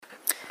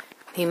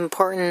The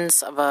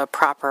importance of a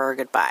proper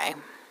goodbye.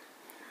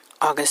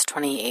 August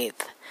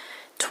 28th,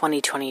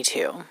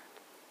 2022.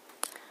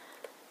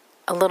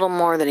 A little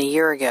more than a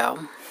year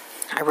ago,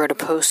 I wrote a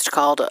post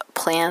called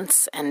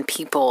Plants and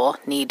People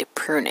Need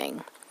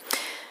Pruning.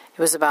 It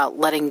was about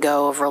letting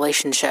go of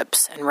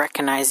relationships and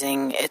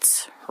recognizing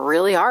it's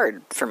really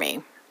hard for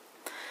me.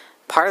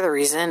 Part of the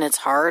reason it's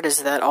hard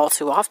is that all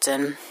too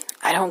often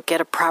I don't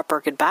get a proper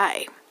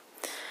goodbye.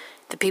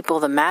 The people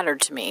that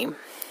mattered to me,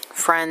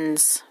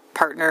 friends,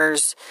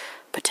 partners,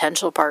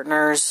 potential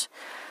partners,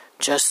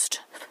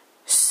 just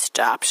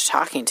stopped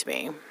talking to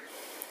me.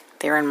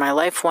 They were in my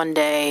life one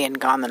day and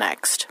gone the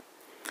next.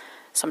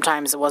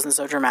 Sometimes it wasn't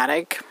so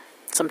dramatic.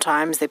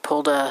 Sometimes they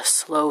pulled a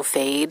slow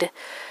fade.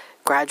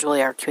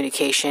 Gradually our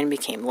communication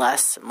became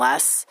less and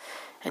less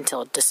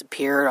until it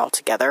disappeared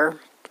altogether.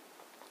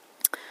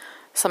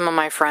 Some of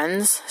my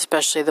friends,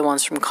 especially the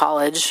ones from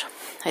college,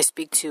 I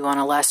speak to on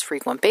a less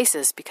frequent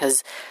basis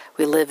because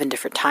we live in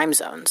different time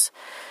zones.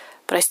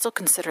 But I still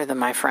consider them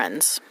my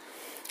friends.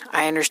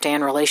 I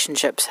understand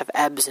relationships have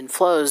ebbs and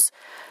flows,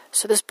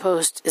 so this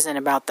post isn't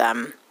about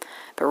them,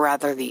 but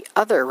rather the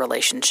other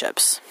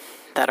relationships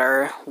that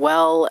are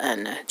well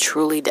and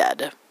truly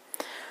dead.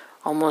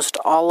 Almost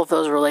all of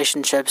those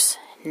relationships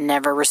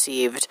never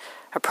received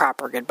a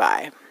proper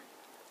goodbye.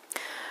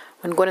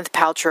 When Gwyneth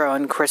Paltrow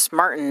and Chris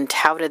Martin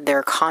touted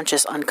their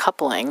conscious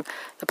uncoupling,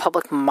 the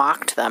public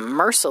mocked them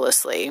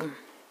mercilessly.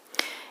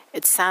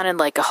 It sounded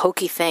like a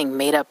hokey thing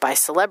made up by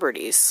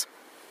celebrities.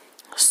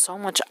 So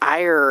much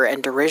ire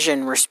and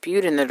derision were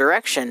spewed in their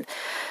direction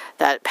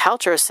that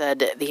Paltrow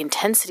said the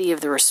intensity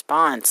of the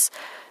response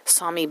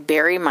saw me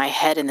bury my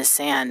head in the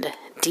sand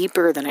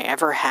deeper than I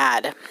ever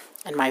had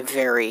in my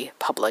very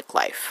public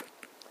life.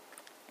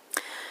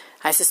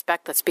 I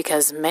suspect that's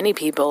because many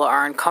people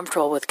are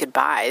uncomfortable with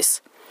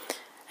goodbyes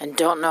and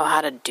don't know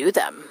how to do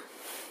them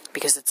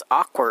because it's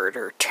awkward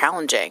or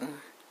challenging.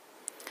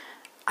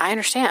 I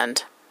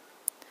understand,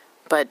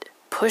 but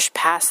push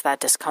past that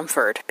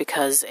discomfort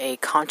because a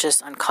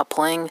conscious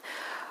uncoupling,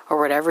 or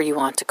whatever you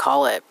want to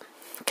call it,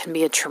 can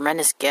be a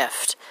tremendous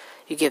gift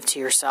you give to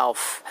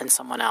yourself and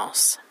someone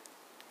else.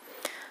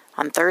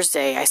 On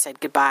Thursday, I said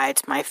goodbye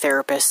to my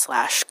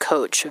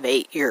therapist/coach of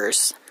 8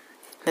 years.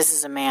 This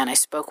is a man I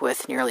spoke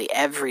with nearly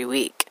every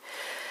week.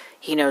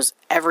 He knows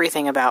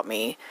everything about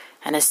me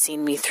and has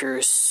seen me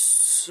through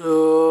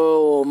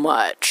so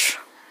much.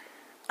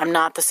 I'm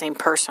not the same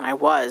person I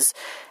was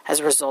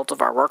as a result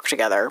of our work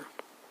together.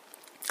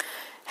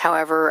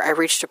 However, I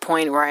reached a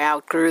point where I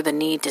outgrew the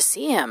need to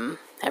see him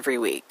every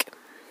week.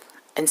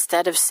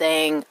 Instead of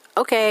saying,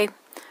 okay,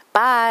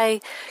 bye,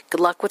 good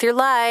luck with your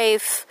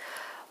life,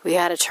 we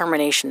had a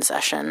termination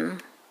session.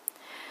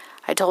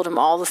 I told him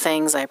all the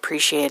things I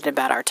appreciated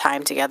about our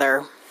time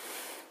together,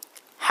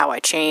 how I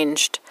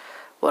changed,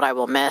 what I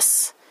will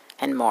miss,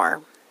 and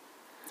more.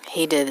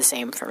 He did the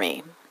same for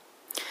me.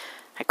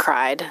 I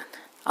cried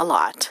a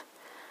lot,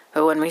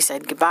 but when we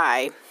said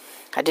goodbye,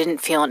 I didn't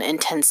feel an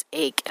intense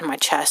ache in my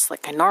chest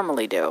like I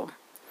normally do.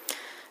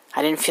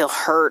 I didn't feel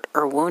hurt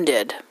or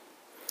wounded.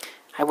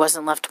 I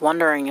wasn't left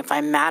wondering if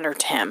I matter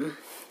to him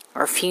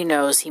or if he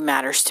knows he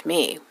matters to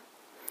me.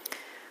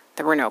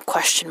 There were no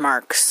question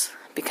marks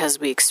because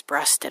we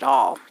expressed it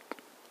all.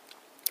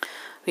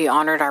 We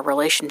honored our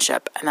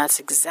relationship, and that's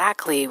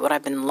exactly what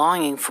I've been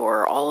longing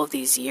for all of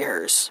these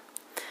years.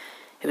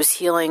 It was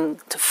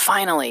healing to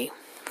finally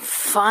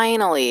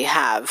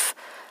have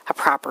a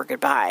proper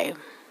goodbye.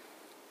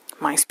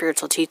 My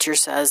spiritual teacher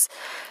says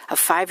a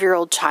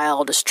 5-year-old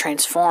child is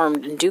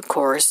transformed in due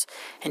course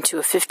into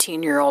a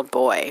 15-year-old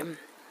boy.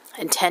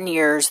 In 10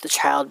 years, the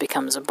child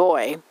becomes a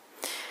boy.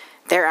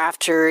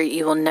 Thereafter,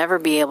 you will never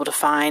be able to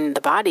find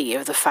the body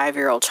of the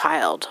 5-year-old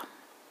child.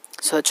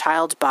 So the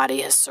child's body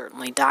has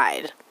certainly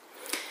died.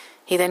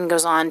 He then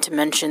goes on to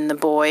mention the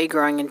boy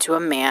growing into a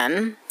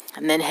man,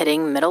 and then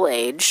hitting middle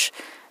age,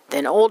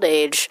 then old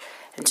age,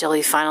 until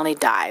he finally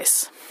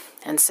dies,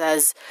 and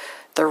says,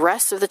 the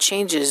rest of the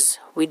changes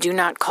we do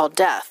not call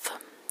death,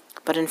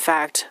 but in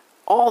fact,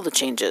 all the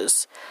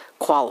changes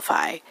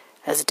qualify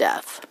as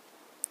death.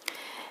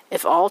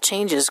 If all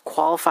changes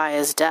qualify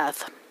as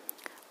death,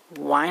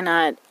 why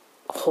not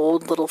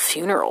hold little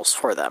funerals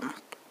for them?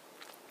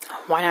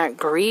 Why not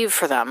grieve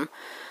for them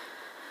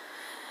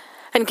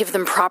and give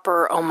them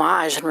proper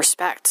homage and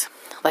respect,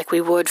 like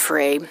we would for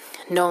a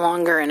no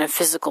longer in a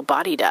physical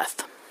body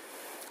death?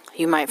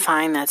 You might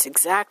find that's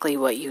exactly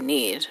what you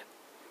need.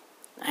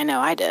 I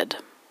know I did.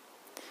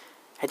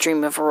 I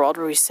dream of a world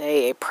where we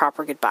say a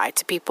proper goodbye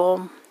to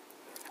people,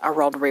 a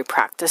world where we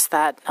practice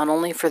that not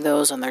only for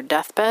those on their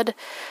deathbed,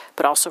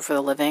 but also for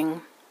the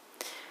living,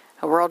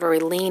 a world where we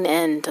lean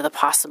into the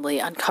possibly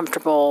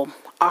uncomfortable,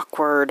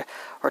 awkward,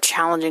 or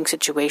challenging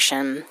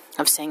situation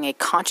of saying a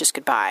conscious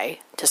goodbye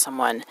to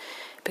someone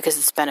because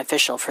it's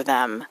beneficial for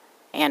them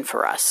and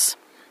for us.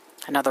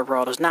 Another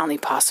world is not only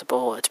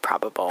possible, it's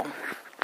probable.